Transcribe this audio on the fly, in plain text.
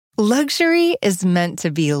Luxury is meant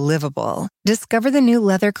to be livable. Discover the new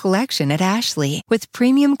leather collection at Ashley with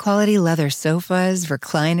premium quality leather sofas,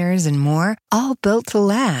 recliners, and more, all built to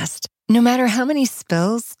last. No matter how many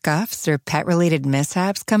spills, scuffs, or pet-related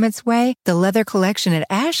mishaps come its way, the leather collection at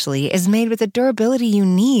Ashley is made with the durability you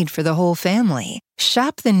need for the whole family.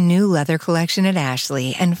 Shop the new leather collection at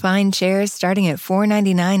Ashley and find chairs starting at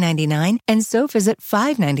 $499.99 and sofas at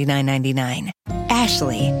 $599.99.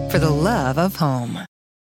 Ashley, for the love of home.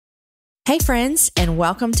 Hey friends, and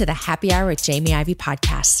welcome to the Happy Hour with Jamie Ivey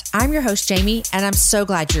podcast. I'm your host, Jamie, and I'm so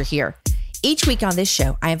glad you're here. Each week on this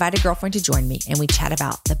show, I invite a girlfriend to join me and we chat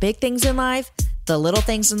about the big things in life, the little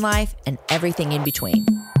things in life, and everything in between.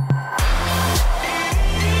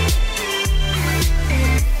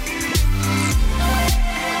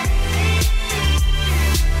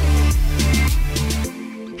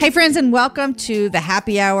 Hey friends, and welcome to the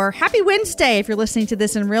Happy Hour. Happy Wednesday if you're listening to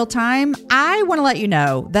this in real time. I want to let you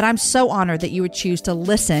know that I'm so honored that you would choose to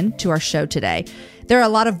listen to our show today. There are a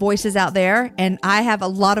lot of voices out there, and I have a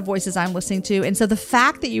lot of voices I'm listening to. And so the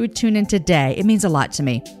fact that you would tune in today, it means a lot to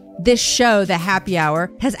me. This show, The Happy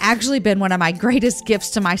Hour, has actually been one of my greatest gifts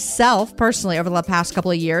to myself personally over the past couple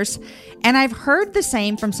of years. And I've heard the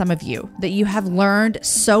same from some of you, that you have learned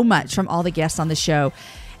so much from all the guests on the show.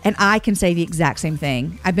 And I can say the exact same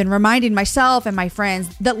thing. I've been reminding myself and my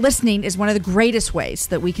friends that listening is one of the greatest ways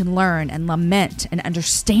that we can learn and lament and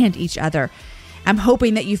understand each other. I'm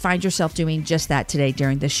hoping that you find yourself doing just that today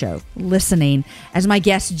during this show, listening as my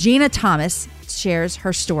guest Gena Thomas shares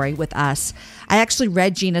her story with us. I actually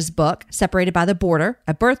read Gena's book, Separated by the Border,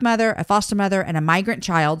 A Birth Mother, a Foster Mother, and a Migrant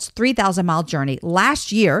Child's 3,000-Mile Journey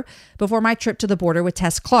last year before my trip to the border with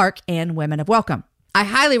Tess Clark and Women of Welcome. I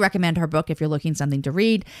highly recommend her book if you're looking something to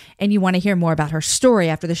read and you want to hear more about her story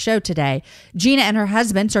after the show today. Gena and her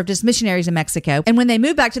husband served as missionaries in Mexico, and when they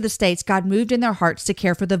moved back to the States, God moved in their hearts to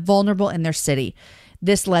care for the vulnerable in their city.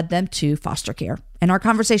 This led them to foster care. In our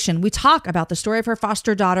conversation, we talk about the story of her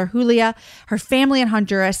foster daughter, Julia, her family in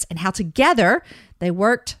Honduras, and how together they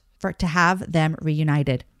worked to have them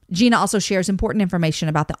reunited. Gena also shares important information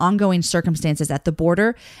about the ongoing circumstances at the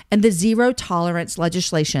border and the zero tolerance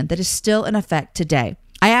legislation that is still in effect today.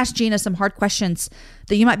 I asked Gena some hard questions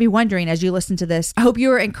that you might be wondering as you listen to this. I hope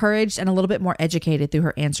you are encouraged and a little bit more educated through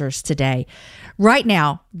her answers today. Right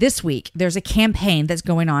now, this week, there's a campaign that's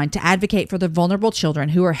going on to advocate for the vulnerable children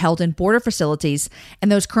who are held in border facilities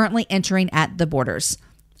and those currently entering at the borders.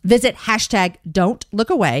 Visit hashtag Don't Look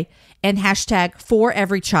Away and hashtag For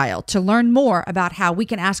Every Child to learn more about how we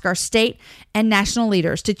can ask our state and national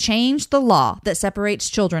leaders to change the law that separates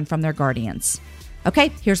children from their guardians.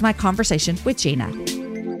 Okay, here's my conversation with Gena.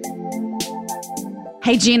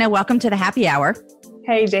 Hey, Gena, welcome to the Happy Hour.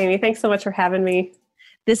 Hey, Jamie. Thanks so much for having me.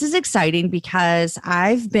 This is exciting because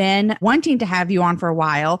I've been wanting to have you on for a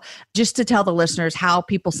while just to tell the listeners how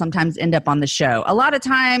people sometimes end up on the show. A lot of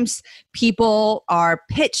times people are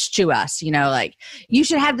pitched to us, like, you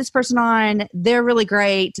should have this person on. They're really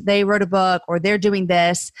great. They wrote a book or they're doing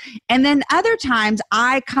this. And then other times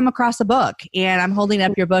I come across a book, and I'm holding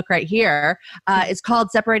up your book right here. It's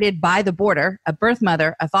called Separated by the Border, A Birth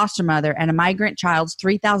Mother, a Foster Mother, and a Migrant Child's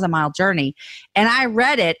 3,000-Mile Journey. And I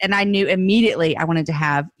read it and I knew immediately I wanted to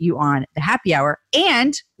have you on the Happy Hour,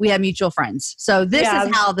 and we have mutual friends. So this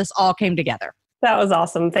is how this all came together. That was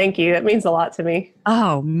awesome. Thank you. That means a lot to me.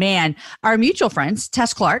 Oh man. Our mutual friends,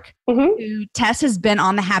 Tess Clark, who Tess has been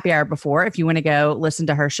on the Happy Hour before. If you want to go listen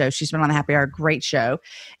to her show, she's been on the Happy Hour. Great show.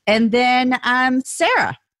 And then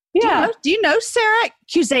Sarah. Yeah. Do you know Sarah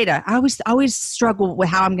Cusada? I always struggle with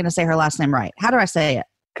how I'm going to say her last name right. How do I say it?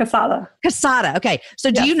 Casada. Casada. Okay.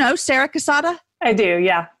 So do you know Sarah Casada? I do.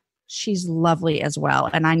 Yeah. She's lovely as well.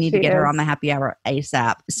 And I need to get her on the Happy Hour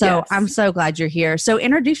ASAP. So I'm so glad you're here. So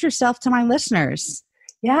introduce yourself to my listeners.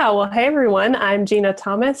 Yeah. Well, hey, everyone. I'm Gena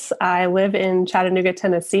Thomas. I live in Chattanooga,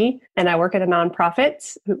 Tennessee, and I work at a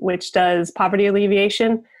nonprofit which does poverty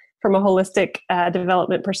alleviation from a holistic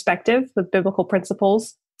development perspective with biblical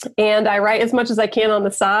principles. And I write as much as I can on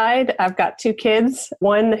the side. I've got 2 kids,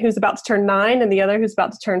 one who's about to turn 9 and the other who's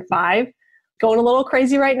about to turn 5. Going a little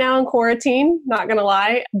crazy right now in quarantine, not going to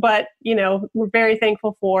lie. But, we're very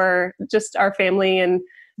thankful for just our family, and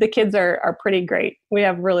the kids are pretty great. We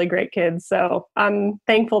have really great kids. So I'm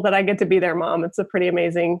thankful that I get to be their mom. It's a pretty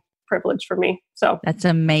amazing privilege for me. So that's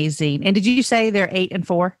amazing. And did you say they're 8 and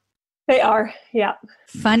 4? They are. Yeah.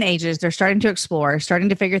 Fun ages. They're starting to explore, starting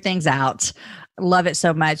to figure things out. Love it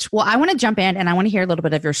so much. Well, I want to jump in and I want to hear a little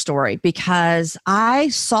bit of your story because I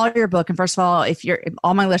saw your book. And first of all, if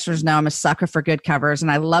all my listeners know I'm a sucker for good covers and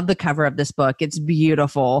I love the cover of this book. It's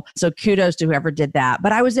beautiful. So kudos to whoever did that.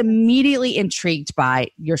 But I was immediately intrigued by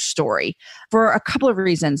your story for a couple of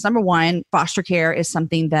reasons. Number one, foster care is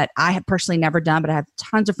something that I have personally never done, but I have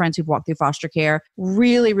tons of friends who've walked through foster care,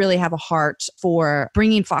 really, really have a heart for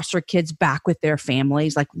bringing foster kids back with their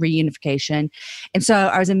families, like reunification. And so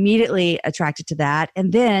I was immediately attracted to that.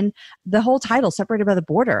 And then the whole title, Separated by the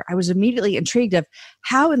Border, I was immediately intrigued of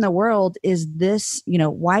how in the world is this,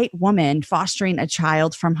 white woman fostering a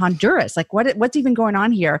child from Honduras? Like what's even going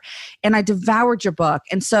on here? And I devoured your book.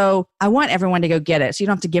 And so I want everyone to go get it. So you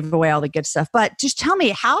don't have to give away all the good stuff, but just tell me,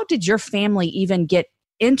 how did your family even get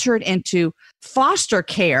entered into foster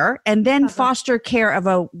care and then foster care of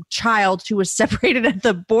a child who was separated at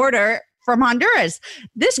the border from Honduras?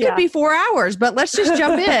 This could be 4 hours, but let's just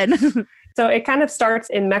jump in. So it kind of starts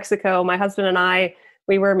in Mexico. My husband and I,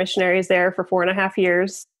 we were missionaries there for 4.5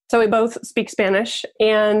 years. So we both speak Spanish,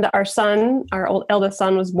 and our eldest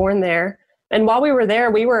son was born there. And while we were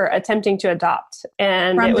there, we were attempting to adopt.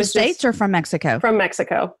 And from it the was States or from Mexico? From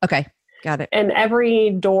Mexico. Okay. Got it. And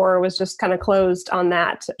every door was just kind of closed on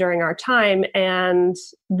that during our time. And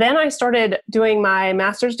then I started doing my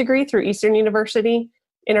master's degree through Eastern University,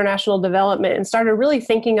 International Development, and started really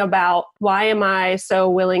thinking about why am I so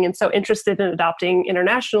willing and so interested in adopting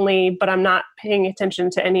internationally, but I'm not paying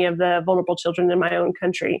attention to any of the vulnerable children in my own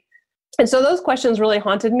country. And so those questions really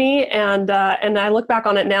haunted me. And I look back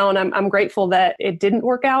on it now and I'm grateful that it didn't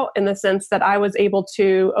work out, in the sense that I was able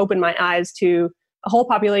to open my eyes to a whole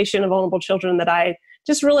population of vulnerable children that I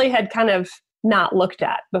just really had kind of not looked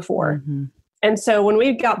at before. Mm-hmm. And so when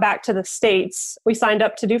we got back to the States, we signed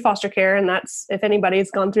up to do foster care. And that's, if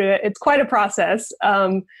anybody's gone through it, it's quite a process.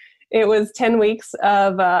 It was 10 weeks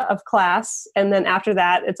of class. And then after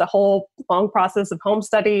that, it's a whole long process of home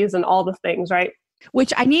studies and all the things, right?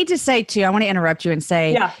 Which I need to say too, I want to interrupt you and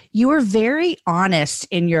say, you were very honest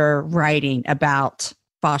in your writing about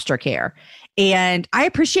foster care. And I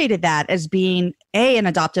appreciated that as being an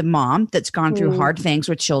adoptive mom that's gone through hard things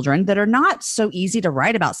with children that are not so easy to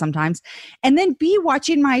write about sometimes. And then B,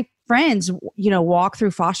 watching my friends, walk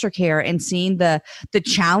through foster care and seeing the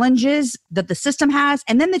challenges that the system has,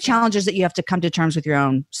 and then the challenges that you have to come to terms with your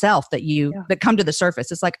own self that come to the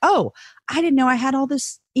surface. It's like, oh, I didn't know I had all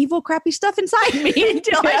this evil, crappy stuff inside me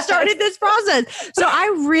until I started this process. So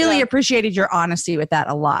I really appreciated your honesty with that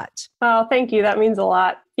a lot. Oh, thank you. That means a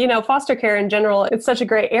lot. Foster care in general, it's such a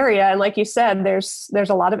great area. And like you said, there's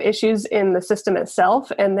a lot of issues in the system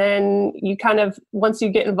itself. And then you kind of, once you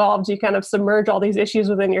get involved, you kind of submerge all these issues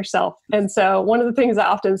within yourself. And so one of the things I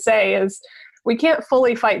often say is we can't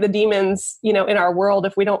fully fight the demons, in our world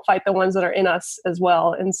if we don't fight the ones that are in us as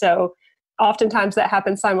well. And so oftentimes that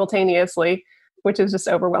happens simultaneously, which is just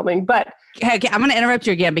overwhelming. But okay, I'm going to interrupt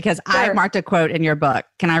you again because I marked a quote in your book.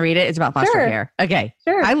 Can I read it? It's about foster care. Okay.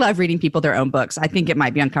 Sure. I love reading people their own books. I think it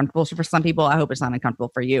might be uncomfortable for some people. I hope it's not uncomfortable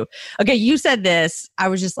for you. Okay. You said this. I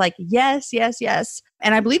was just like, yes, yes, yes.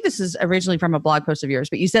 And I believe this is originally from a blog post of yours,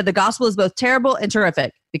 but you said the gospel is both terrible and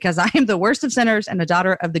terrific because I am the worst of sinners and the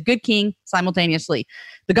daughter of the good king simultaneously.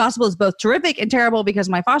 The gospel is both terrific and terrible because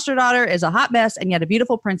my foster daughter is a hot mess and yet a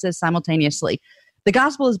beautiful princess simultaneously. The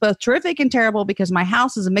gospel is both terrific and terrible because my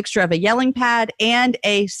house is a mixture of a yelling pad and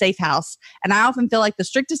a safe house. And I often feel like the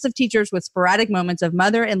strictest of teachers with sporadic moments of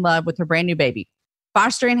mother in love with her brand new baby.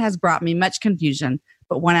 Fostering has brought me much confusion,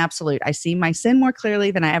 but one absolute. I see my sin more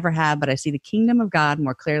clearly than I ever have, but I see the kingdom of God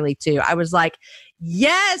more clearly too. I was like,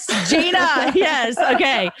 yes, Gena. Yes.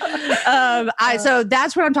 Okay. So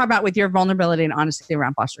that's what I'm talking about with your vulnerability and honesty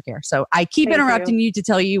around foster care. So I keep interrupting you to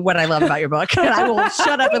tell you what I love about your book, and I will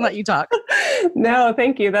shut up and let you talk. No,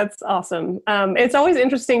 thank you. That's awesome. It's always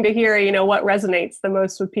interesting to hear, what resonates the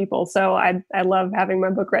most with people. So I love having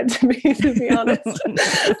my book read to me, to be honest.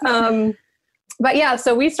 But yeah,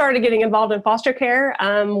 so we started getting involved in foster care.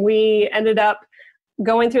 We ended up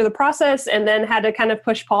going through the process and then had to kind of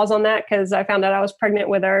push pause on that because I found out I was pregnant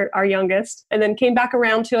with our youngest, and then came back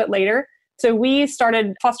around to it later. So we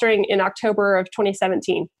started fostering in October of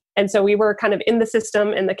 2017. And so we were kind of in the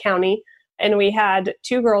system in the county, and we had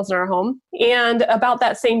 2 girls in our home. And about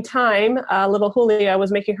that same time, little Julia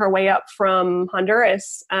was making her way up from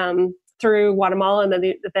Honduras through Guatemala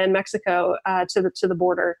and then Mexico to the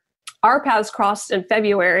border. Our paths crossed in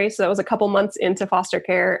February, so that was a couple months into foster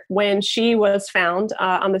care, when she was found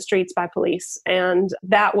on the streets by police. And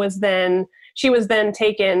she was then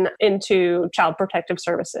taken into Child Protective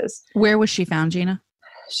Services. Where was she found, Gena?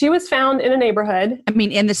 She was found in a neighborhood. I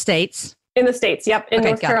mean, in the States? In the States, yep. In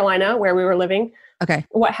North Carolina, where we were living. Okay.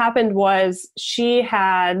 What happened was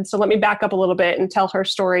so let me back up a little bit and tell her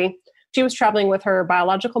story. She was traveling with her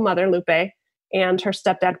biological mother, Lupe, and her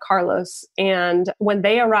stepdad, Carlos. And when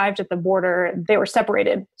they arrived at the border, they were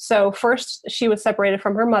separated. So first, she was separated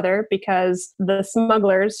from her mother because the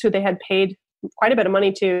smugglers, who they had paid quite a bit of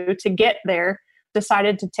money to get there,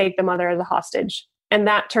 decided to take the mother as a hostage. And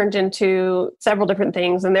that turned into several different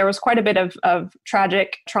things. And there was quite a bit of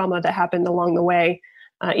tragic trauma that happened along the way,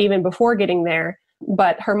 even before getting there.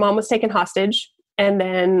 But her mom was taken hostage. And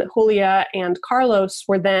then Julia and Carlos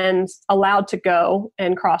were then allowed to go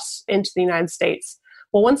and cross into the United States.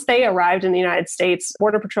 Well, once they arrived in the United States,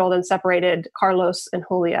 Border Patrol then separated Carlos and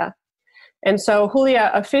Julia. And so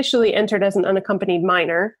Julia officially entered as an unaccompanied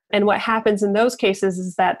minor. And what happens in those cases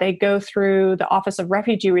is that they go through the Office of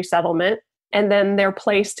Refugee Resettlement, and then they're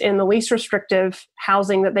placed in the least restrictive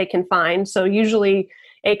housing that they can find. So usually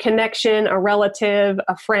a connection, a relative,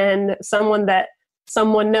 a friend, someone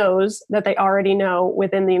knows that they already know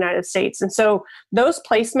within the United States. And so those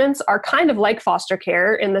placements are kind of like foster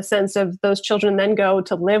care in the sense of those children then go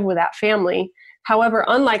to live with that family. However,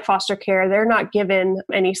 unlike foster care, they're not given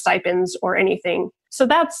any stipends or anything. So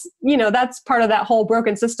that's part of that whole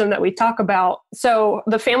broken system that we talk about. So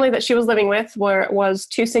the family that she was living with was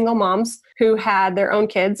two single moms who had their own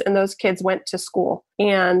kids, and those kids went to school,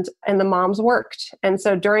 and the moms worked. And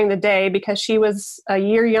so during the day, because she was a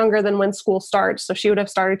year younger than when school starts, so she would have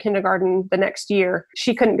started kindergarten the next year,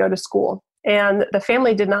 she couldn't go to school. And the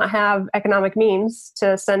family did not have economic means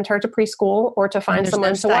to send her to preschool or to find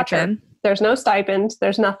someone to watch her. There's no stipend.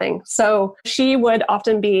 There's nothing. So she would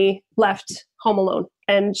often be left home alone.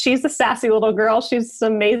 And she's a sassy little girl. She's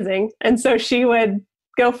amazing. And so she would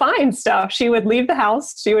go find stuff. She would leave the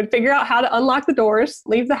house. She would figure out how to unlock the doors,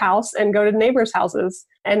 leave the house, and go to neighbors' houses.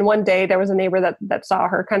 And one day there was a neighbor that saw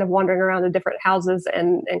her kind of wandering around in different houses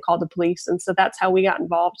and called the police. And so that's how we got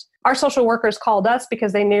involved. Our social workers called us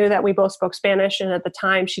because they knew that we both spoke Spanish. And at the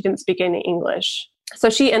time, she didn't speak any English. So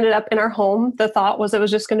she ended up in our home. The thought was it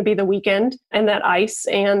was just going to be the weekend and that ICE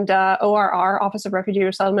and ORR, Office of Refugee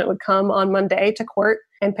Resettlement, would come on Monday to court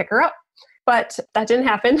and pick her up. But that didn't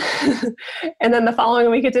happen. And then the following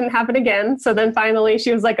week, it didn't happen again. So then finally,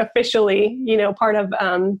 she was like officially, part of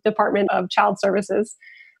Department of Child Services.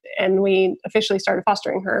 And we officially started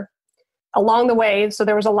fostering her. Along the way, so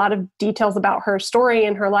there was a lot of details about her story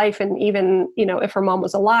and her life, and even, if her mom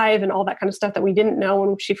was alive and all that kind of stuff that we didn't know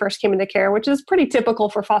when she first came into care, which is pretty typical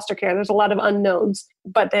for foster care. There's a lot of unknowns.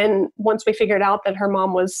 But then once we figured out that her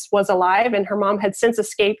mom was alive, and her mom had since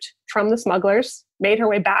escaped from the smugglers, made her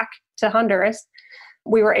way back to Honduras,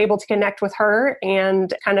 we were able to connect with her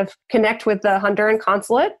and kind of connect with the Honduran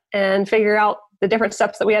consulate and figure out the different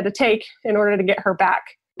steps that we had to take in order to get her back.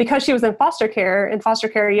 Because she was in foster care,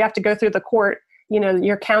 you have to go through the court,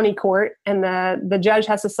 your county court, and the judge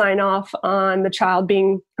has to sign off on the child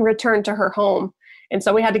being returned to her home. And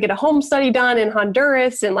so we had to get a home study done in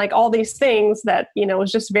Honduras and like all these things that,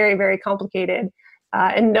 was just very, very complicated.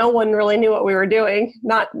 And no one really knew what we were doing,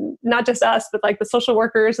 not just us, but like the social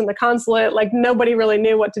workers and the consulate, like nobody really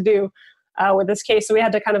knew what to do with this case. So we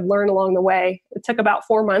had to kind of learn along the way. It took about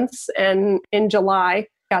 4 months. And in July,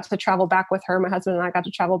 got to travel back with her. My husband and I got to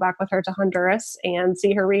travel back with her to Honduras and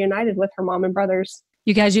see her reunited with her mom and brothers.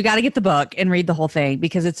 You guys, you got to get the book and read the whole thing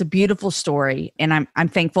because it's a beautiful story. And I'm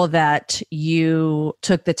thankful that you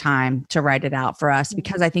took the time to write it out for us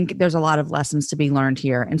because I think there's a lot of lessons to be learned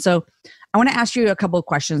here. And so I want to ask you a couple of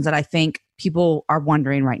questions that I think people are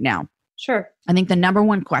wondering right now. Sure. I think the number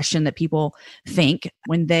one question that people think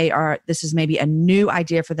when this is maybe a new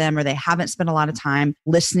idea for them, or they haven't spent a lot of time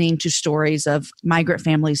listening to stories of migrant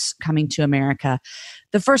families coming to America.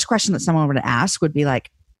 The first question that someone would ask would be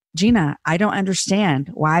like, Gena, I don't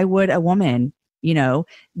understand. Why would a woman,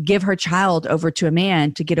 give her child over to a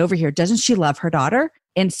man to get over here? Doesn't she love her daughter?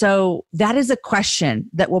 And so that is a question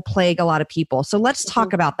that will plague a lot of people. So let's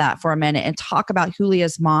talk about that for a minute and talk about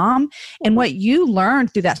Julia's mom and what you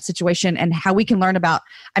learned through that situation and how we can learn about,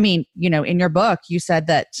 in your book, you said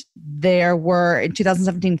that there were in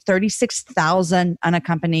 2017, 36,000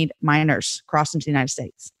 unaccompanied minors crossed into the United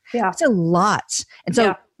States. Yeah. It's a lot. And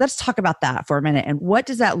so let's talk about that for a minute. And what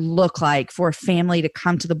does that look like for a family to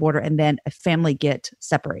come to the border and then a family get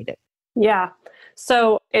separated? Yeah.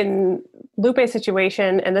 So in Lupe's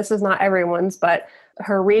situation, and this is not everyone's, but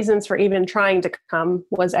her reasons for even trying to come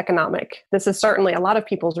was economic. This is certainly a lot of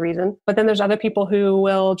people's reason, but then there's other people who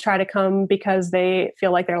will try to come because they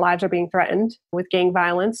feel like their lives are being threatened with gang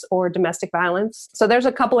violence or domestic violence. So there's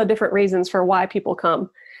a couple of different reasons for why people come.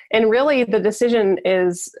 And really the decision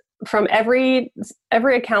is from every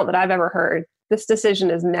account that I've ever heard, this decision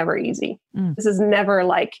is never easy. Mm. This is never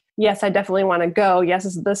like, yes, I definitely want to go.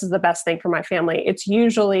 Yes, this is the best thing for my family. It's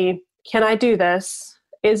usually, can I do this?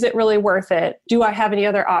 Is it really worth it? Do I have any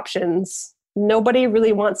other options? Nobody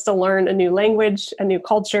really wants to learn a new language, a new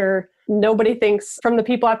culture. Nobody thinks, from the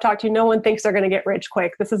people I've talked to, no one thinks they're going to get rich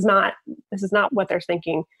quick. This is not what they're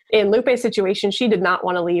thinking. In Lupe's situation, she did not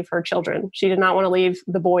want to leave her children. She did not want to leave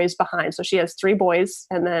the boys behind. So she has 3 boys,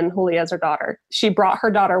 and then Julia is her daughter. She brought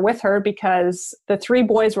her daughter with her because the 3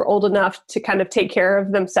 boys were old enough to kind of take care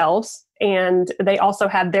of themselves. And they also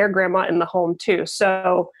had their grandma in the home too.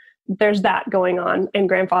 So there's that going on, and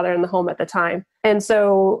grandfather in the home at the time. And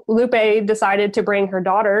so Lupe decided to bring her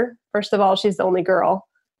daughter. First of all, she's the only girl,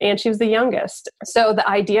 and she was the youngest. So the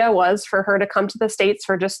idea was for her to come to the States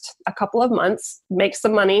for just a couple of months, make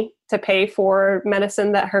some money to pay for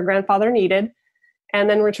medicine that her grandfather needed, and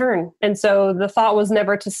then return. And so the thought was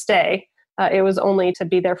never to stay. It was only to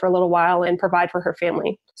be there for a little while and provide for her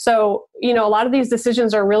family. So, a lot of these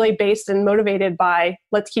decisions are really based and motivated by,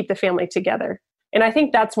 let's keep the family together. And I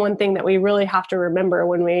think that's one thing that we really have to remember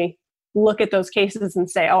when we look at those cases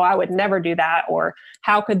and say, oh, I would never do that, or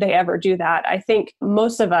how could they ever do that? I think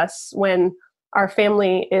most of us, when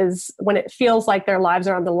it feels like their lives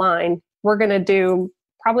are on the line, we're going to do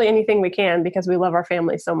probably anything we can because we love our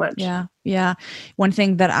family so much. Yeah. Yeah. One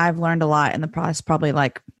thing that I've learned a lot in the process, probably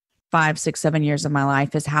like 5, 6, 7 years of my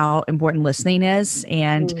life, is how important listening is.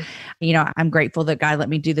 And, I'm grateful that God let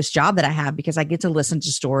me do this job that I have because I get to listen to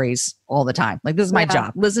stories all the time. Like, this is my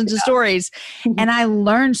job, listen to stories. And I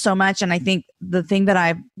learned so much. And I think the thing that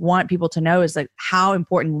I want people to know is like how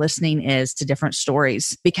important listening is to different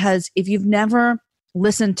stories. Because if you've never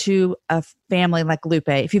listened to a family like Lupe,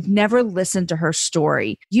 if you've never listened to her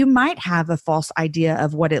story, you might have a false idea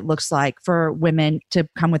of what it looks like for women to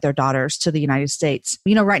come with their daughters to the United States.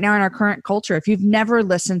 Right now in our current culture, if you've never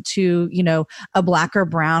listened to, a Black or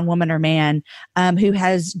brown woman or man who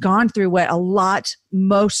has gone through what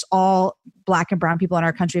most all Black and brown people in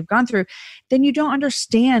our country have gone through, then you don't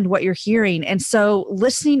understand what you're hearing. And so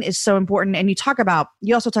listening is so important. And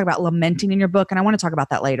you also talk about lamenting in your book. And I want to talk about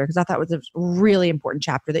that later because I thought it was a really important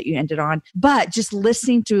chapter that you ended on. But just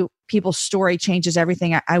listening to people's story changes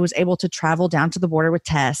everything. I was able to travel down to the border with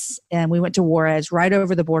Tess, and we went to Juarez, right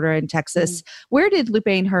over the border in Texas. Where did Lupe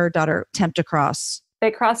and her daughter attempt to cross? They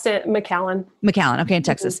crossed at McAllen. Okay, in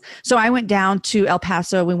Texas. So I went down to El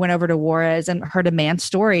Paso. We went over to Juarez and heard a man's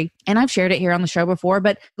story. And I've shared it here on the show before,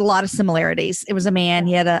 but a lot of similarities. It was a man.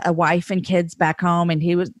 He had a wife and kids back home, and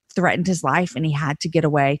he was threatened his life, and he had to get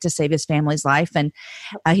away to save his family's life. And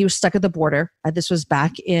he was stuck at the border. This was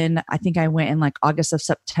back in, I think I went in like August of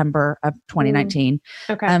September of 2019.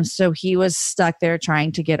 Okay. So he was stuck there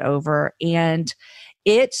trying to get over. And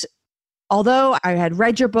although I had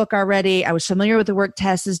read your book already, I was familiar with the work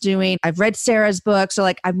Tess is doing. I've read Sarah's book. So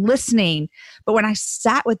like I'm listening. But when I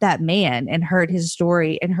sat with that man and heard his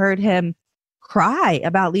story and heard him cry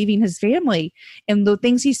about leaving his family and the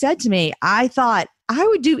things he said to me, I thought I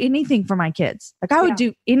would do anything for my kids. Like I would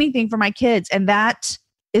do anything for my kids. And that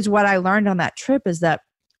is what I learned on that trip, is that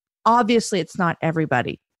obviously it's not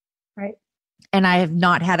everybody. Right. And I have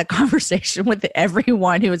not had a conversation with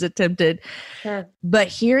everyone who has attempted. Sure. But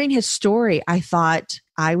hearing his story, I thought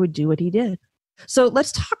I would do what he did. So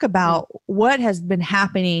let's talk about what has been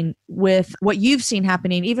happening with what you've seen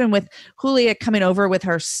happening, even with Julia coming over with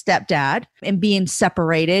her stepdad and being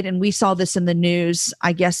separated. And we saw this in the news,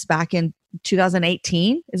 I guess, back in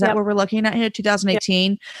 2018. Is that what we're looking at here?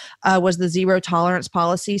 2018 was the zero tolerance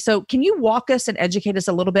policy. So can you walk us and educate us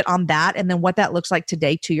a little bit on that, and then what that looks like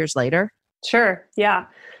today, 2 years later? Sure. Yeah.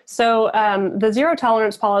 So the zero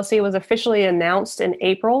tolerance policy was officially announced in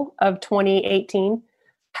April of 2018.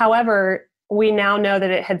 However, we now know that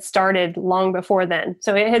it had started long before then.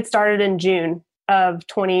 So it had started in June of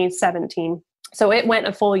 2017. So it went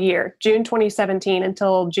a full year, June 2017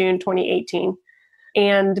 until June 2018.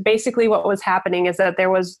 And basically what was happening is that there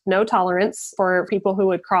was no tolerance for people who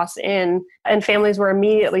would cross in, and families were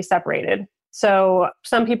immediately separated. So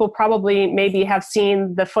some people probably maybe have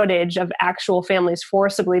seen the footage of actual families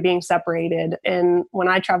forcibly being separated. And when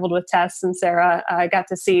I traveled with Tess and Sarah, I got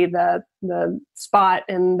to see the spot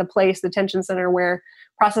and the place, the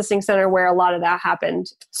processing center where a lot of that happened.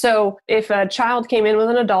 So if a child came in with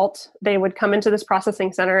an adult, they would come into this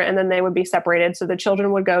processing center and then they would be separated. So the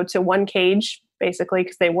children would go to one cage, basically,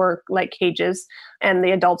 because they were like cages, and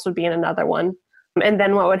the adults would be in another one. And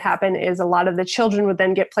then what would happen is a lot of the children would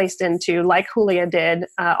then get placed into, like Julia did,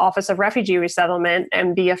 Office of Refugee Resettlement,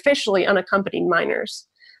 and be officially unaccompanied minors.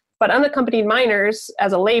 But unaccompanied minors,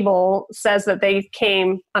 as a label, says that they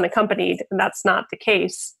came unaccompanied, and that's not the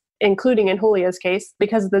case. including in Julia's case,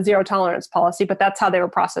 because of the zero tolerance policy, but that's how they were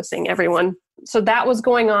processing everyone. So that was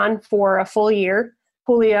going on for a full year.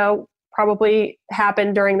 Julia probably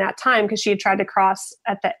happened during that time because she had tried to cross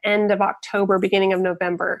at the end of October, beginning of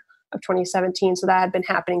November of 2017. So that had been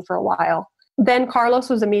happening for a while. Then Carlos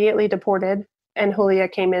was immediately deported and Julia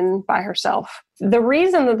came in by herself. The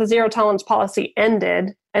reason that the zero tolerance policy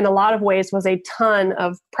ended in a lot of ways was a ton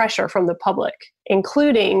of pressure from the public,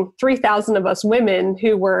 including 3,000 of us women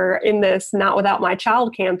who were in this Not Without My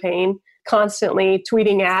Child campaign, constantly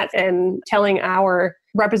tweeting at and telling our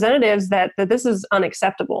representatives that this is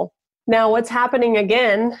unacceptable. Now, what's happening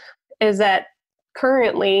again is that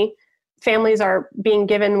currently families are being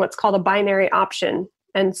given what's called a binary option.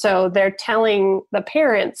 And so they're telling the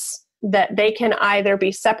parents that they can either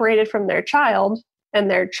be separated from their child and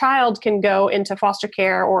their child can go into foster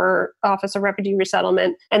care or Office of Refugee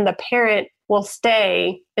Resettlement and the parent will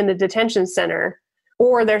stay in the detention center.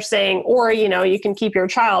 Or they're saying, or, you can keep your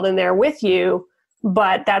child in there with you,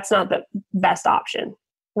 but that's not the best option,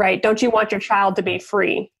 right? Don't you want your child to be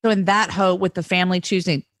free? So in that hope, with the family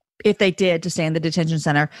choosing, if they did, to stay in the detention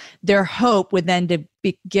center, their hope would then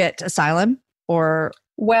get asylum or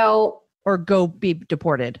go be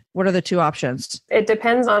deported. What are the two options? It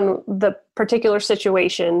depends on the particular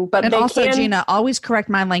situation. But and also, Gena, always correct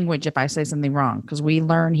my language if I say something wrong, because we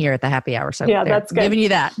learn here at the happy hour. So yeah, that's good. Giving you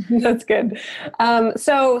that. That's good.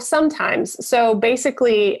 So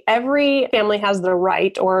basically every family has the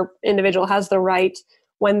right, or individual has the right,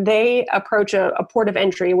 when they approach a port of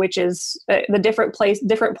entry, which is the different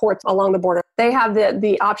ports along the border, they have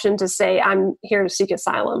the option to say, I'm here to seek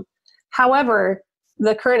asylum. However,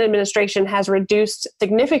 the current administration has reduced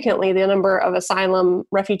significantly the number of asylum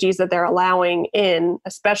refugees that they're allowing in,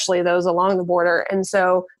 especially those along the border. And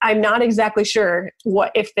so I'm not exactly sure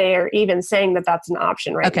if they're even saying that that's an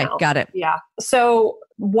option right now. Okay, got it. Yeah. So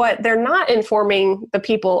what they're not informing the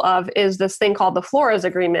people of is this thing called the Flores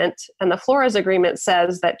Agreement. And the Flores Agreement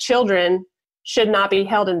says that children should not be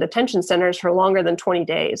held in detention centers for longer than 20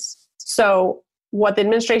 days. So what the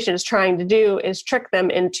administration is trying to do is trick them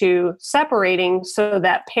into separating so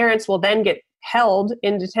that parents will then get held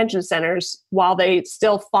in detention centers while they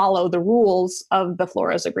still follow the rules of the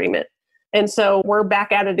Flores Agreement. And so we're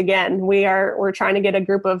back at it again. We're trying to get a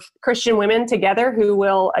group of Christian women together who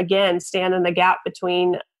will again stand in the gap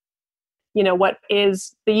between, what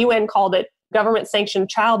is the UN called it government sanctioned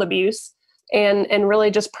child abuse, and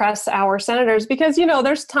really just press our senators because,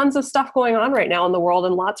 there's tons of stuff going on right now in the world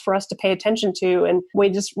and lots for us to pay attention to. And we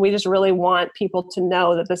just really want people to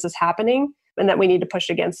know that this is happening and that we need to push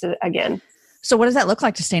against it again. So what does that look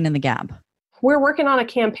like to stand in the gap? We're working on a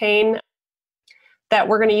campaign that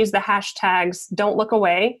we're going to use the hashtags Don't Look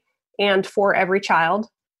Away and For Every Child.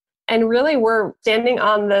 And really we're standing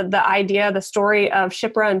on the story of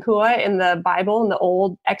Shiphrah and Puah in the Bible, in the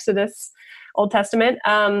Old Testament,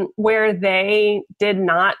 where they did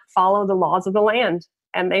not follow the laws of the land.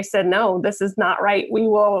 And they said, no, this is not right. We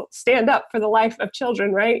will stand up for the life of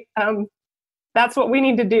children, right? That's what we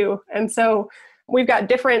need to do. And so we've got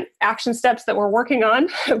different action steps that we're working on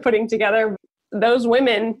putting together. Those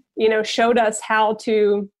women, showed us how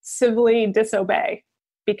to civilly disobey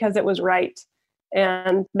because it was right.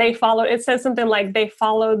 And it says something like they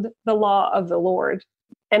followed the law of the Lord.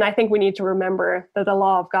 And I think we need to remember that the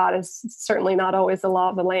law of God is certainly not always the law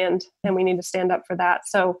of the land, and we need to stand up for that.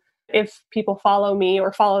 So if people follow me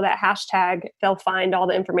or follow that hashtag, they'll find all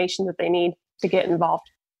the information that they need to get involved.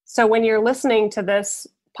 So when you're listening to this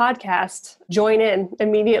podcast, join in.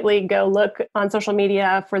 Immediately go look on social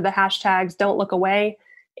media for the hashtags Don't Look Away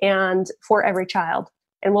and For Every Child.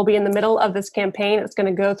 And we'll be in the middle of this campaign. It's going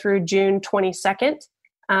to go through June 22nd.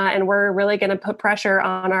 And we're really going to put pressure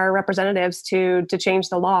on our representatives to change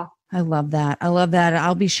the law. I love that.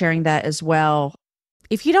 I'll be sharing that as well.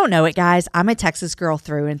 If you don't know it, guys, I'm a Texas girl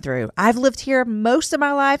through and through. I've lived here most of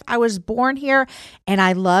my life. I was born here and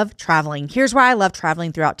I love traveling. Here's why I love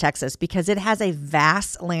traveling throughout Texas, because it has a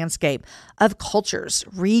vast landscape of cultures,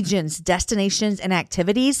 regions, destinations, and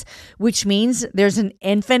activities, which means there's an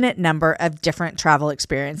infinite number of different travel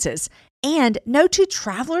experiences. And no two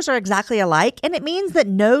travelers are exactly alike, and it means that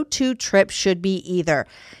no two trips should be either.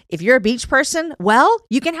 If you're a beach person, well,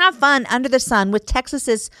 you can have fun under the sun with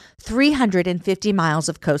Texas's 350 miles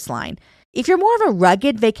of coastline. If you're more of a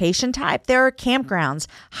rugged vacation type, there are campgrounds,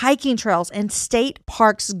 hiking trails, and state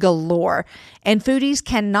parks galore. And foodies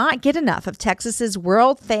cannot get enough of Texas's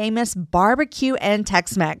world-famous barbecue and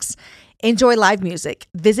Tex-Mex. Enjoy live music,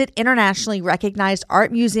 visit internationally recognized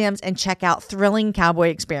art museums, and check out thrilling cowboy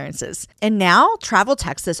experiences. And now, Travel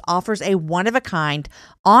Texas offers a one-of-a-kind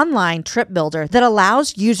online trip builder that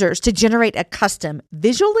allows users to generate a custom,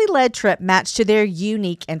 visually led trip matched to their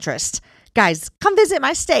unique interests. Guys, come visit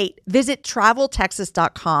my state. Visit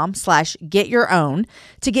traveltexas.com/getyourown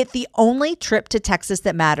to get the only trip to Texas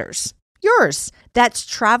that matters. Yours. That's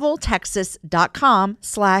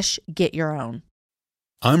traveltexas.com/getyourown.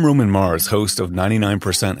 I'm Roman Mars, host of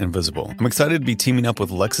 99% Invisible. I'm excited to be teaming up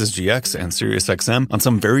with Lexus GX and SiriusXM on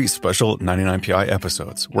some very special 99PI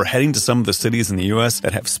episodes. We're heading to some of the cities in the U.S.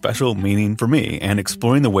 that have special meaning for me and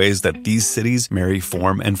exploring the ways that these cities marry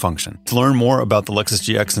form and function. To learn more about the Lexus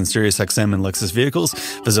GX and SiriusXM and Lexus vehicles,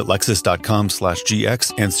 visit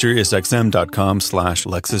lexus.com/GX and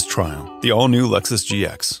SiriusXM.com/Lexus Trial. The all-new Lexus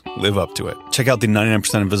GX. Live up to it. Check out the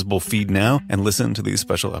 99% Invisible feed now and listen to these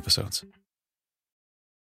special episodes.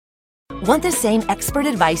 Want the same expert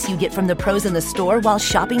advice you get from the pros in the store while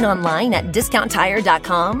shopping online at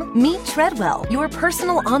DiscountTire.com? Meet Treadwell, your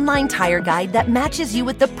personal online tire guide that matches you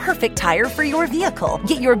with the perfect tire for your vehicle.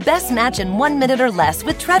 Get your best match in 1 minute or less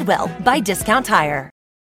with Treadwell by Discount Tire.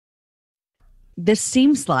 This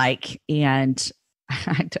seems like, and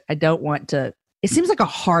I don't want to, it seems like a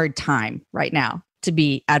hard time right now to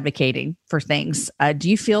be advocating for things.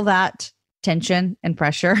 Do you feel that tension and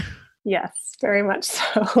pressure? Yes, very much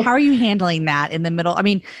so. How are you handling that in the middle? I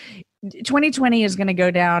mean, 2020 is going to go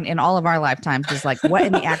down in all of our lifetimes as like, what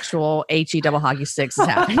in the actual HE double hockey sticks is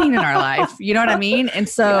happening in our life? You know what I mean? And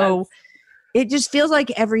so It just feels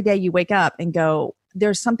like every day you wake up and go,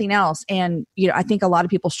 there's something else. And, you know, I think a lot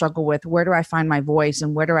of people struggle with, where do I find my voice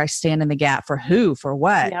and where do I stand in the gap for who, for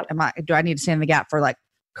what? Yep. Do I need to stand in the gap for like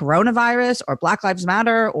coronavirus or Black Lives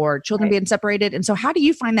Matter or children being separated? And so how do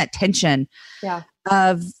you find that tension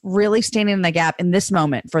of really standing in the gap in this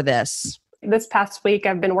moment for this? This past week,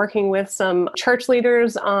 I've been working with some church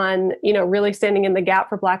leaders on, you know, really standing in the gap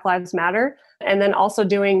for Black Lives Matter, and then also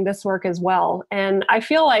doing this work as well. And I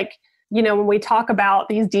feel like, you know, when we talk about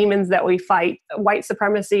these demons that we fight, white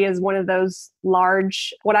supremacy is one of those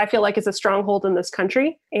large, what I feel like is a stronghold in this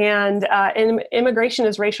country. And immigration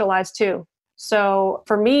is racialized too. So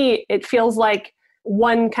for me, it feels like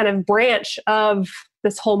one kind of branch of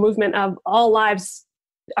this whole movement of all lives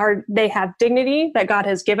they have dignity that God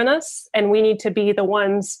has given us, and we need to be the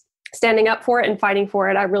ones standing up for it and fighting for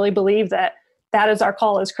it. I really believe that that is our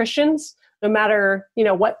call as Christians. No matter, you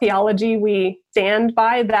know, what theology we stand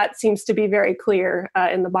by, that seems to be very clear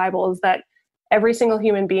in the Bible, is that every single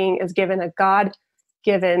human being is given a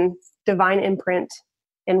God-given divine imprint,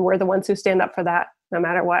 and we're the ones who stand up for that no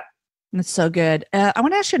matter what. That's so good. I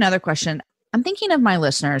want to ask you another question. I'm thinking of my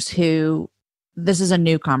listeners who this is a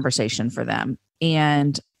new conversation for them.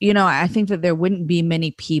 And, you know, I think that there wouldn't be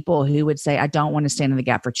many people who would say, I don't want to stand in the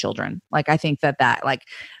gap for children. Like, I think that like,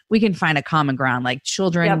 we can find a common ground. Like,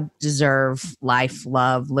 children deserve life,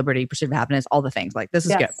 love, liberty, pursuit of happiness, all the things. Like, this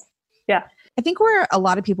is good. Yeah. I think where a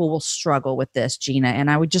lot of people will struggle with this, Gena, and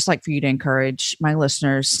I would just like for you to encourage my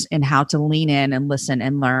listeners in how to lean in and listen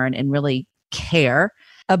and learn and really care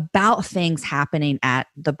about things happening at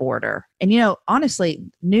the border. And, you know, honestly,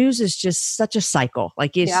 news is just such a cycle.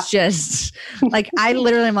 Like, it's just like, I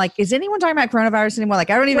literally am like, is anyone talking about coronavirus anymore? Like,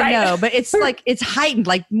 I don't even know, but it's like, it's heightened,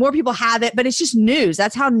 like more people have it, but it's just news.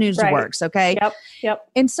 That's how news works. Okay. Yep.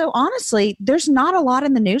 And so honestly, there's not a lot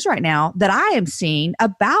in the news right now that I am seeing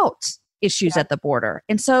about issues at the border.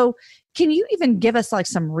 And so can you even give us like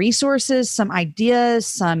some resources, some ideas,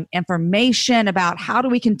 some information about how do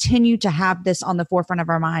we continue to have this on the forefront of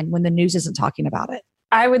our mind when the news isn't talking about it?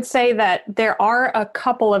 I would say that there are a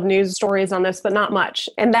couple of news stories on this, but not much.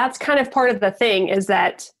 And that's kind of part of the thing, is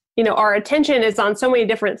that, you know, our attention is on so many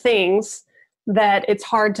different things that it's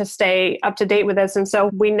hard to stay up to date with this. And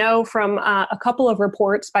so we know from a couple of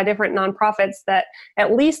reports by different nonprofits that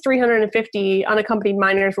at least 350 unaccompanied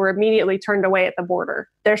minors were immediately turned away at the border.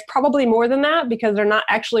 There's probably more than that because they're not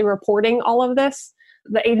actually reporting all of this.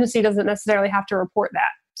 The agency doesn't necessarily have to report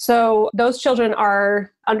that. So those children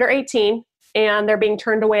are under 18 and they're being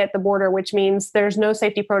turned away at the border, which means there's no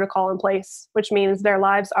safety protocol in place, which means their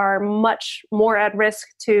lives are much more at risk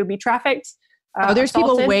to be trafficked. There's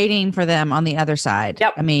assaulted. people waiting for them on the other side.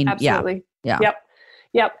 Yep. I mean, absolutely. Yeah.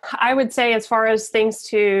 Yep. I would say as far as things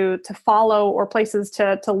to follow or places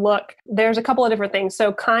to look, there's a couple of different things.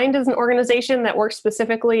 So KIND is an organization that works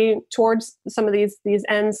specifically towards some of these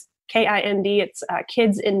ends. KIND, it's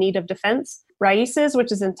Kids in Need of Defense. RAICES,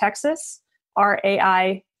 which is in Texas,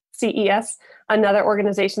 RAICES, another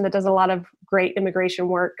organization that does a lot of great immigration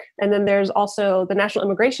work. And then there's also the National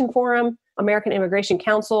Immigration Forum, American Immigration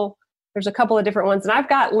Council, There's a couple of different ones, and I've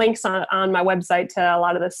got links on my website to a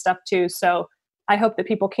lot of this stuff too. So I hope that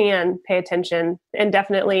people can pay attention, and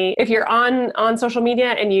definitely if you're on social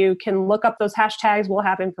media and you can look up those hashtags, we'll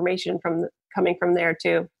have information coming from there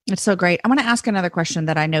too. It's so great. I want to ask another question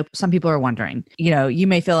that I know some people are wondering. You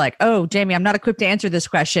may feel like, oh, Jamie, I'm not equipped to answer this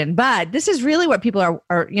question, but this is really what people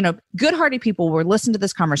are good-hearted people will listen to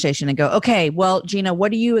this conversation and go, okay, well, Gena,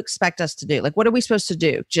 what do you expect us to do? Like, what are we supposed to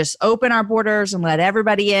do? Just open our borders and let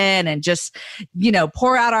everybody in and just,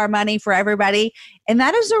 pour out our money for everybody. And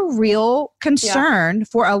that is a real concern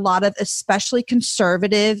for a lot of especially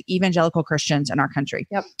conservative evangelical Christians in our country.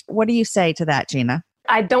 Yep. What do you say to that, Gena?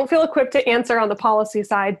 I don't feel equipped to answer on the policy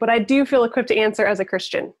side, but I do feel equipped to answer as a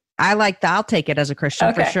Christian. I like that. I'll take it as a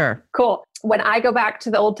Christian for sure. Cool. When I go back to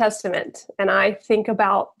the Old Testament and I think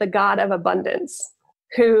about the God of abundance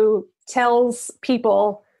who tells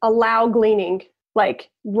people, allow gleaning, like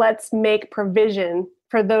let's make provision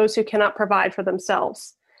for those who cannot provide for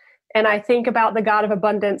themselves. And I think about the God of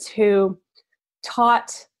abundance who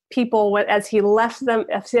taught people as he led them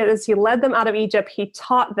out of Egypt, he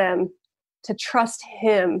taught them to trust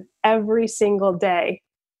him every single day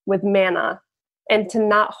with manna and to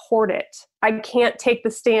not hoard it. I can't take the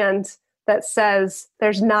stand that says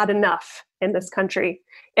there's not enough in this country.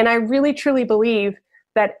 And I really, truly believe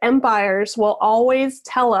that empires will always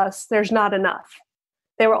tell us there's not enough.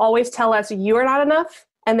 They will always tell us you are not enough.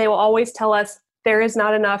 And they will always tell us there is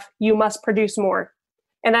not enough. You must produce more.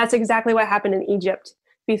 And that's exactly what happened in Egypt.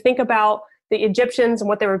 If you think about the Egyptians and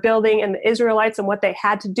what they were building and the Israelites and what they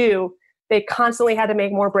had to do, they constantly had to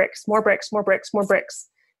make more bricks, more bricks, more bricks, more bricks.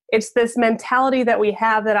 It's this mentality that we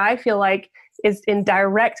have that I feel like is in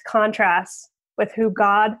direct contrast with who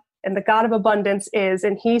God and the God of abundance is.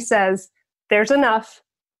 And he says, there's enough.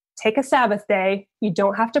 Take a Sabbath day. You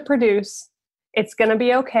don't have to produce. It's going to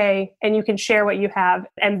be okay. And you can share what you have.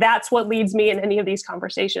 And that's what leads me in any of these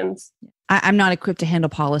conversations. I'm not equipped to handle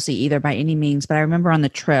policy either by any means, but I remember on the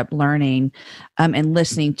trip learning and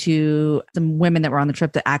listening to some women that were on the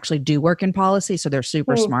trip that actually do work in policy. So they're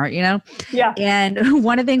super smart, Yeah. And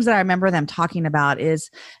one of the things that I remember them talking about is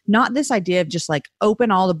not this idea of just like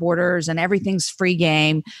open all the borders and everything's free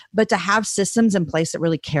game, but to have systems in place that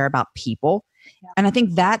really care about people. And I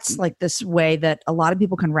think that's like this way that a lot of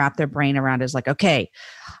people can wrap their brain around is like, okay,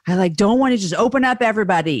 I don't want to just open up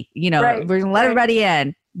everybody, we're going to let everybody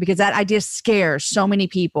in because that idea scares so many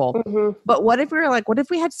people. Mm-hmm. But what if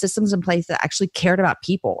we had systems in place that actually cared about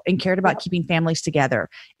people and cared about keeping families together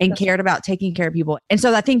and cared about taking care of people? And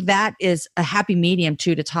so I think that is a happy medium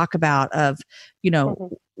too, to talk about of,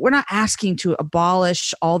 we're not asking to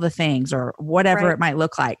abolish all the things or whatever it might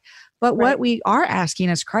look like. But what we are asking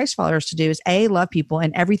as Christ followers to do is love people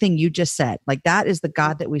and everything you just said. Like that is the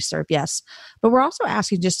God that we serve. Yes. But we're also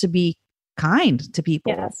asking just to be kind to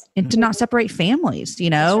people and to not separate families,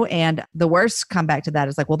 and the worst comeback to that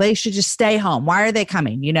is like, well, they should just stay home. Why are they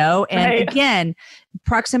coming? And again,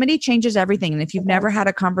 proximity changes everything. And if you've never had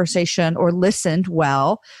a conversation or listened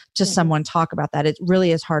well to someone talk about that, it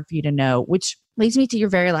really is hard for you to know, which leads me to your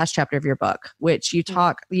very last chapter of your book, which you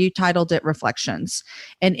titled it Reflections.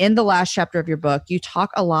 And in the last chapter of your book, you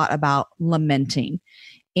talk a lot about lamenting.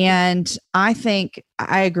 And I think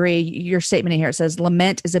I agree. Your statement in here, it says,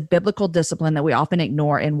 lament is a biblical discipline that we often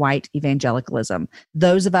ignore in white evangelicalism.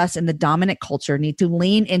 Those of us in the dominant culture need to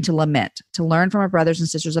lean into lament, to learn from our brothers and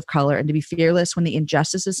sisters of color, and to be fearless when the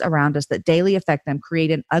injustices around us that daily affect them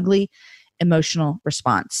create an ugly emotional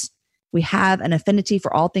response. We have an affinity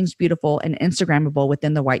for all things beautiful and Instagrammable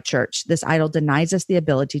within the white church. This idol denies us the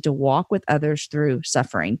ability to walk with others through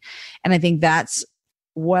suffering. And I think that's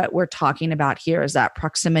what we're talking about here, is that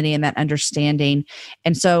proximity and that understanding.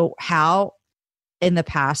 And so how in the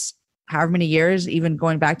past, however many years, even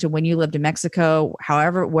going back to when you lived in Mexico,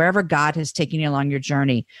 wherever God has taken you along your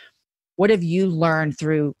journey, what have you learned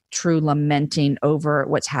through true lamenting over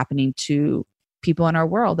what's happening to people in our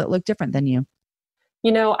world that look different than you?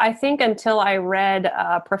 I think until I read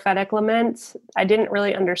Prophetic Lament, I didn't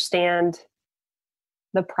really understand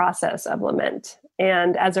the process of lament.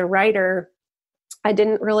 And as a writer, I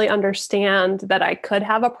didn't really understand that I could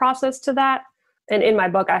have a process to that. And in my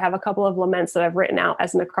book, I have a couple of laments that I've written out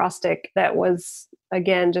as an acrostic that was,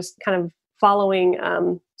 again, just kind of following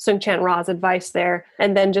Sung-Chan Ra's advice there.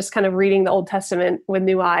 And then just kind of reading the Old Testament with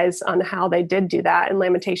new eyes on how they did do that, and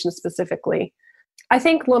Lamentations specifically. I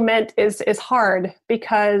think lament is hard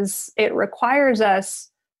because it requires us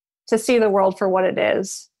to see the world for what it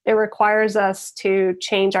is. It requires us to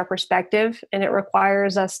change our perspective, and it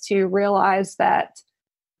requires us to realize that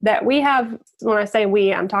we have, when I say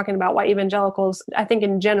we, I'm talking about white evangelicals. I think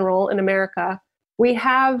in general in America,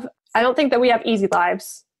 I don't think that we have easy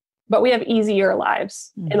lives. but we have easier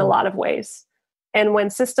lives in a lot of ways. And when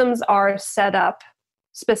systems are set up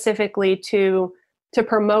specifically to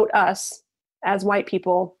promote us as white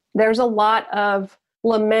people, there's a lot of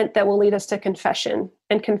lament that will lead us to confession.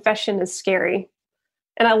 And confession is scary.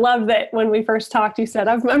 And I love that when we first talked, you said,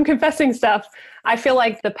 I'm confessing stuff. I feel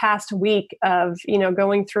like the past week of,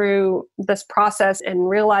 going through this process and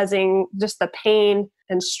realizing just the pain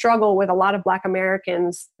and struggle with a lot of Black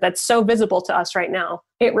Americans that's so visible to us right now,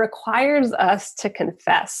 it requires us to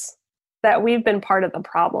confess that we've been part of the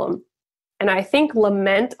problem. And I think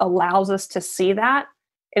lament allows us to see that.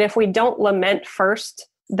 And if we don't lament first,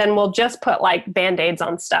 then we'll just put like Band-Aids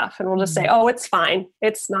on stuff and we'll just say, oh, it's fine.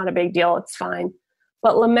 It's not a big deal. It's fine.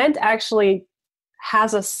 But lament actually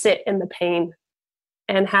has us sit in the pain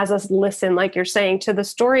and has us listen, like you're saying, to the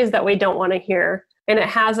stories that we don't want to hear. And it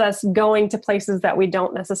has us going to places that we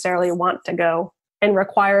don't necessarily want to go, and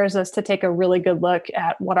requires us to take a really good look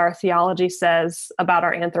at what our theology says about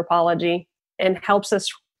our anthropology, and helps us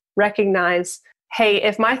recognize, hey,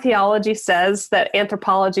 if my theology says that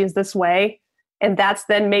anthropology is this way, and that's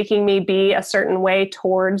then making me be a certain way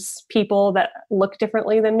towards people that look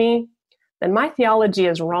differently than me, then my theology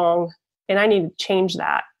is wrong and I need to change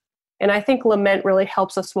that. And I think lament really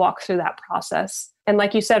helps us walk through that process. And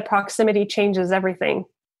like you said, proximity changes everything.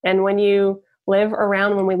 And when we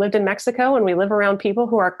lived in Mexico and we live around people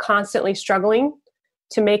who are constantly struggling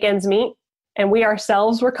to make ends meet, and we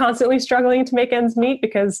ourselves were constantly struggling to make ends meet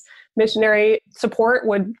because missionary support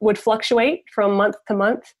would fluctuate from month to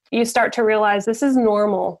month, you start to realize this is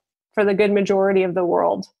normal for the good majority of the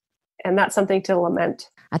world. And that's something to lament.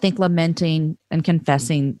 I think lamenting and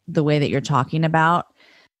confessing the way that you're talking about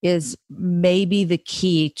is maybe the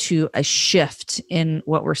key to a shift in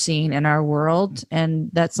what we're seeing in our world. And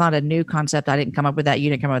that's not a new concept. I didn't come up with that. You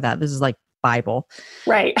didn't come up with that. This is like Bible.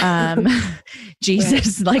 Right.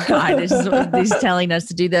 Jesus, like God, he's telling us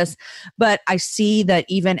to do this. But I see that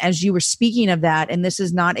even as you were speaking of that, and this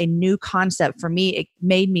is not a new concept for me, it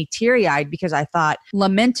made me teary-eyed because I thought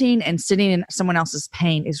lamenting and sitting in someone else's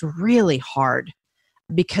pain is really hard,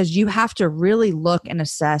 because you have to really look and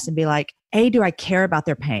assess and be like, A, do I care about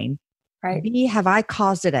their pain? Right. B, have I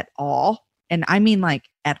caused it at all? And I mean like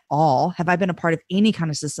at all. Have I been a part of any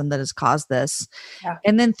kind of system that has caused this? Yeah.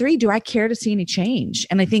 And then 3, do I care to see any change?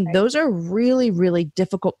 And I think those are really, really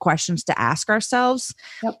difficult questions to ask ourselves.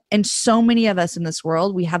 Yep. And so many of us in this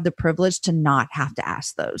world, we have the privilege to not have to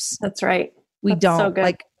ask those. That's right. We That's don't so good.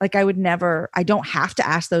 like I don't have to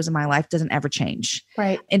ask those in my life. Doesn't ever change.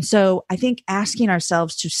 Right. And so I think asking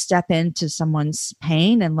ourselves to step into someone's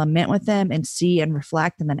pain and lament with them and see and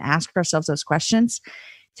reflect and then ask ourselves those questions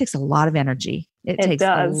takes a lot of energy. It takes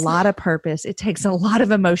a lot of purpose. It takes a lot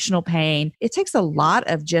of emotional pain. It takes a lot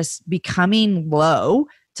of just becoming low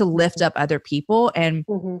to lift up other people. And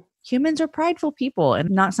humans are prideful people and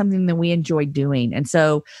not something that we enjoy doing. And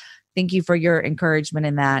so thank you for your encouragement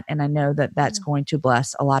in that. And I know that that's going to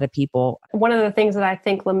bless a lot of people. One of the things that I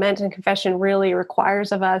think lament and confession really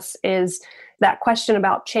requires of us is that question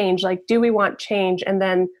about change. Like, do we want change? And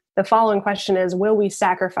then the following question is, will we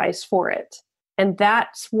sacrifice for it? And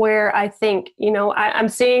that's where I think, I'm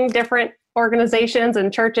seeing different organizations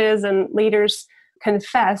and churches and leaders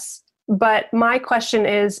confess. But my question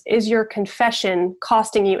is your confession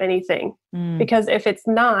costing you anything? Because if it's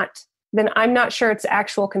not, then I'm not sure it's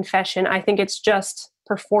actual confession. I think it's just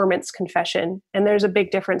performance confession. And there's a big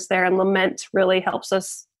difference there. And lament really helps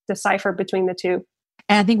us decipher between the two.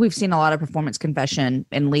 And I think we've seen a lot of performance confession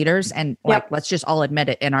in leaders, and let's just all admit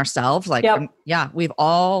it in ourselves. We've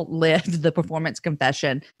all lived the performance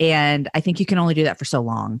confession. And I think you can only do that for so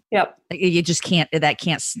long. Yep. You just can't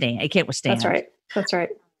stand. It can't withstand. That's right.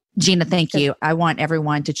 Gena, thank you. I want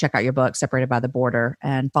everyone to check out your book, Separated by the Border,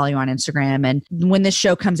 and follow you on Instagram. And when this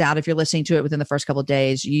show comes out, if you're listening to it within the first couple of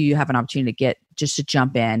days, you have an opportunity to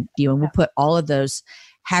jump in. And we'll put all of those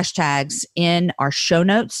hashtags in our show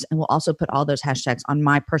notes. And we'll also put all those hashtags on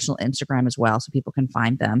my personal Instagram as well, so people can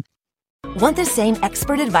find them. Want the same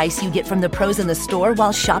expert advice you get from the pros in the store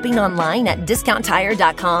while shopping online at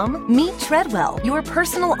DiscountTire.com? Meet Treadwell, your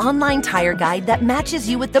personal online tire guide that matches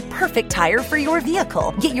you with the perfect tire for your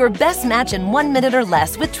vehicle. Get your best match in 1 minute or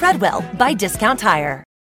less with Treadwell by Discount Tire.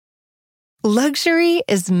 Luxury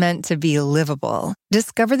is meant to be livable.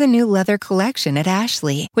 Discover the new leather collection at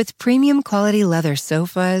Ashley with premium quality leather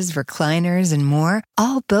sofas, recliners, and more,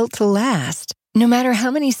 all built to last. No matter how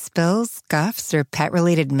many spills, scuffs, or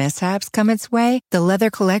pet-related mishaps come its way, the leather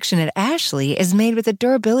collection at Ashley is made with the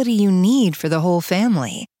durability you need for the whole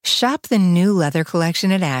family. Shop the new leather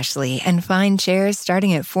collection at Ashley and find chairs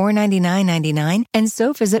starting at $499.99 and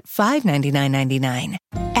sofas at $599.99.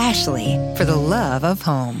 Ashley, for the love of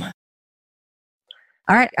home.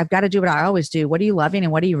 All right. I've got to do what I always do. What are you loving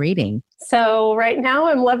and what are you reading? So right now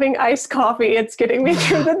I'm loving iced coffee. It's getting me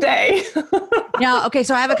through the day. Now, okay.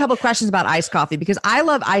 So I have a couple of questions about iced coffee because I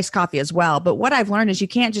love iced coffee as well. But what I've learned is you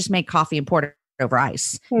can't just make coffee and pour it over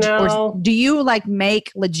ice. No. Or do you like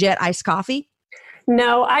make legit iced coffee?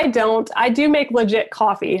 No, I don't. I do make legit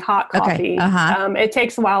coffee, hot coffee. Okay. It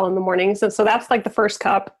takes a while in the morning. So that's like the first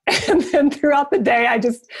cup. And then throughout the day, I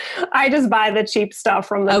just buy the cheap stuff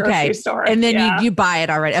from the grocery store. And then you buy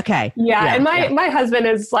it already. Okay. Yeah. And my husband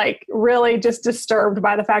is like really just disturbed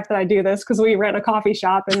by the fact that I do this because we ran a coffee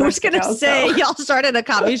shop in Mexico. I was going to say, y'all started a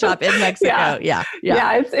coffee shop in Mexico. Yeah.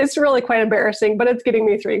 It's really quite embarrassing, but it's getting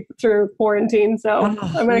me through quarantine. So I'm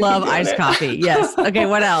going to love iced coffee. Yes. Okay.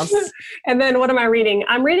 What else? And then what am I reading?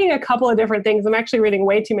 I'm reading a couple of different things. I'm actually reading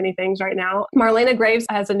way too many things right now. Marlena Graves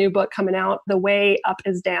has a new book coming out, The Way Up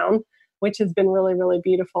is Down, which has been really, really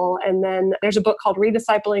beautiful. And then there's a book called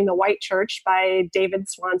Rediscipling the White Church by David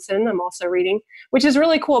Swanson. I'm also reading, which is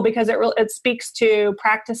really cool because it speaks to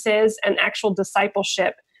practices and actual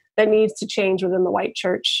discipleship that needs to change within the white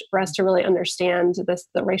church for us to really understand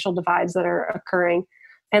the racial divides that are occurring.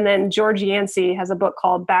 And then George Yancey has a book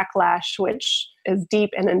called Backlash, which is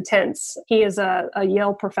deep and intense. He is a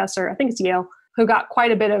Yale professor, I think it's Yale, who got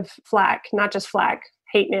quite a bit of flack, not just flack,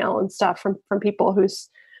 hate mail and stuff from people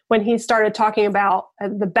when he started talking about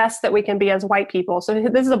the best that we can be as white people. So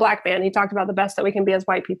this is a Black man. He talked about the best that we can be as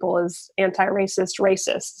white people is anti-racist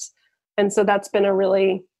racists. And so that's been a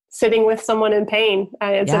really sitting with someone in pain.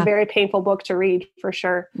 It's a very painful book to read for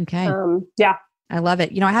sure. Okay. I love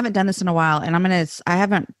it. I haven't done this in a while and I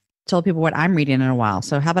haven't told people what I'm reading in a while.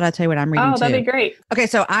 So how about I tell you what I'm reading too? That'd be great. Okay.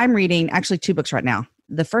 So I'm reading actually 2 books right now.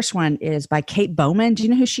 The first one is by Kate Bowman. Do you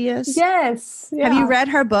know who she is? Yes. Yeah. Have you read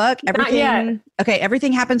her book? Not yet. Okay.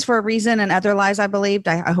 Everything Happens for a Reason and Other Lies, I believed.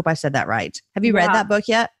 I hope I said that right. Have you read that book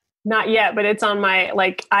yet? Not yet, but it's on my,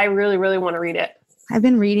 I really, really want to read it. I've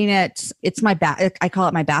been reading it. It's I call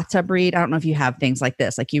it my bathtub read. I don't know if you have things like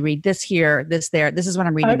this. Like you read this here, this there. This is what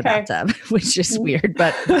I'm reading in the bathtub, which is weird,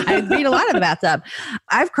 but I read a lot in the bathtub.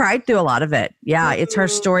 I've cried through a lot of it. Yeah. It's her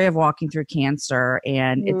story of walking through cancer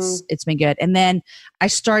and it's been good. And then I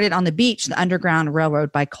started On the Beach, The Underground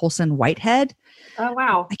Railroad by Colson Whitehead. Oh,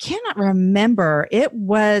 wow. I cannot remember. It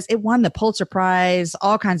won the Pulitzer Prize,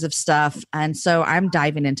 all kinds of stuff. And so I'm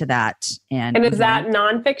diving into that. And is that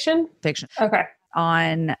nonfiction? Fiction. Okay.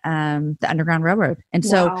 On the Underground Railroad. And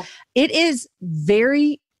so it is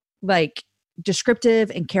very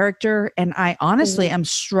descriptive and character. And I honestly am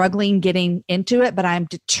struggling getting into it, but I'm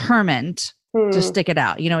determined to stick it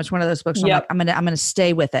out. It's one of those books where I'm going to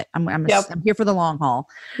stay with it. I'm here for the long haul.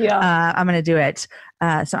 Yeah. I'm going to do it.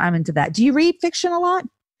 So I'm into that. Do you read fiction a lot?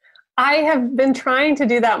 I have been trying to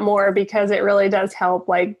do that more because it really does help,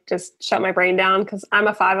 just shut my brain down because I'm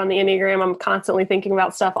a 5 on the Enneagram. I'm constantly thinking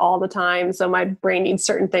about stuff all the time. So my brain needs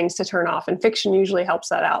certain things to turn off and fiction usually helps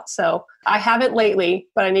that out. So I haven't lately,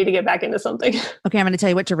 but I need to get back into something. Okay. I'm going to tell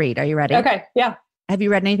you what to read. Are you ready? Okay. Yeah. Have you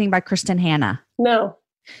read anything by Kristen Hanna? No.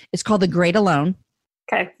 It's called The Great Alone.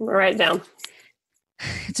 Okay. I'll write it down.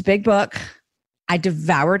 It's a big book. I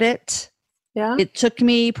devoured it. Yeah. It took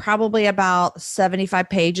me probably about 75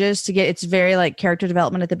 pages to get, it's very character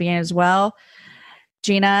development at the beginning as well.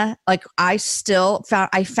 Gena, I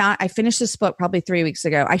finished this book probably 3 weeks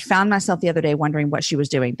ago. I found myself the other day wondering what she was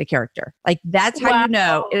doing, the character. That's how you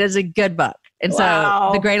know it is a good book. And so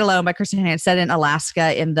The Great Alone by Kristen Hanna, set in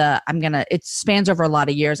Alaska it spans over a lot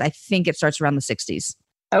of years. I think it starts around the 60s.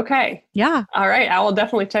 Okay. Yeah. All right. I will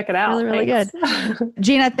definitely check it out. Really, really good.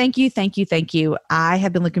 Gena, thank you. Thank you. Thank you. I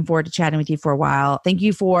have been looking forward to chatting with you for a while. Thank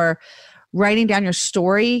you for writing down your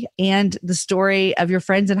story and the story of your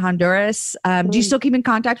friends in Honduras. Do you still keep in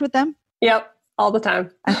contact with them? Yep. All the time.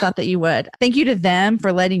 I thought that you would. Thank you to them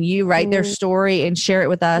for letting you write their story and share it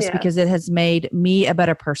with us because it has made me a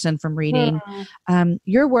better person from reading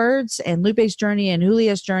your words and Lupe's journey and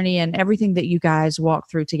Julia's journey and everything that you guys walk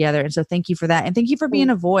through together. And so thank you for that. And thank you for being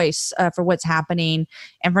a voice for what's happening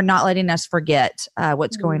and for not letting us forget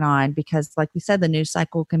what's going on because like we said, the news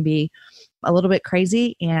cycle can be a little bit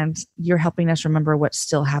crazy and you're helping us remember what's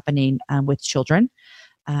still happening with children.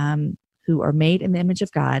 Who are made in the image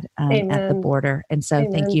of God at the border. And so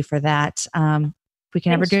thank you for that. If we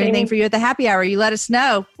can ever do anything for you at the happy hour, you let us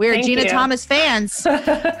know. We're Gena Thomas fans. Okay.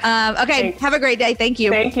 Thanks. Have a great day. Thank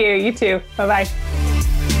you. Thank you. You too. Bye-bye.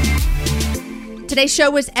 Today's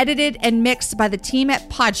show was edited and mixed by the team at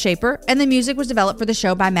Podshaper, and the music was developed for the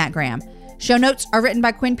show by Matt Graham. Show notes are written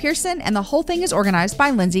by Quinn Pearson, and the whole thing is organized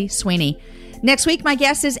by Lindsay Sweeney. Next week, my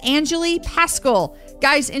guest is Angeli Pascal.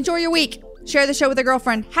 Guys, enjoy your week. Share the show with a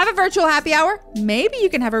girlfriend. Have a virtual happy hour. Maybe you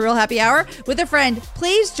can have a real happy hour with a friend.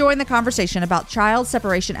 Please join the conversation about child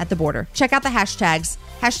separation at the border. Check out the hashtags.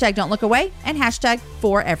 Hashtag don't look away and hashtag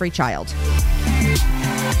for every child.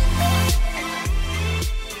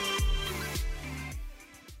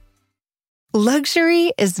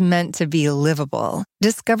 Luxury is meant to be livable.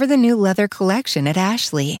 Discover the new leather collection at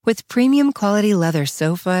Ashley with premium quality leather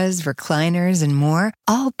sofas, recliners, and more,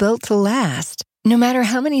 all built to last. No matter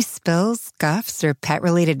how many spills, scuffs, or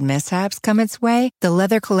pet-related mishaps come its way, the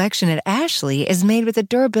leather collection at Ashley is made with the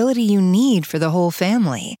durability you need for the whole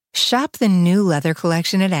family. Shop the new leather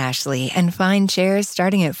collection at Ashley and find chairs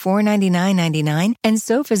starting at $499.99 and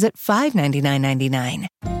sofas at $599.99.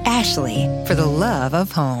 Ashley, for the love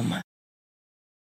of home.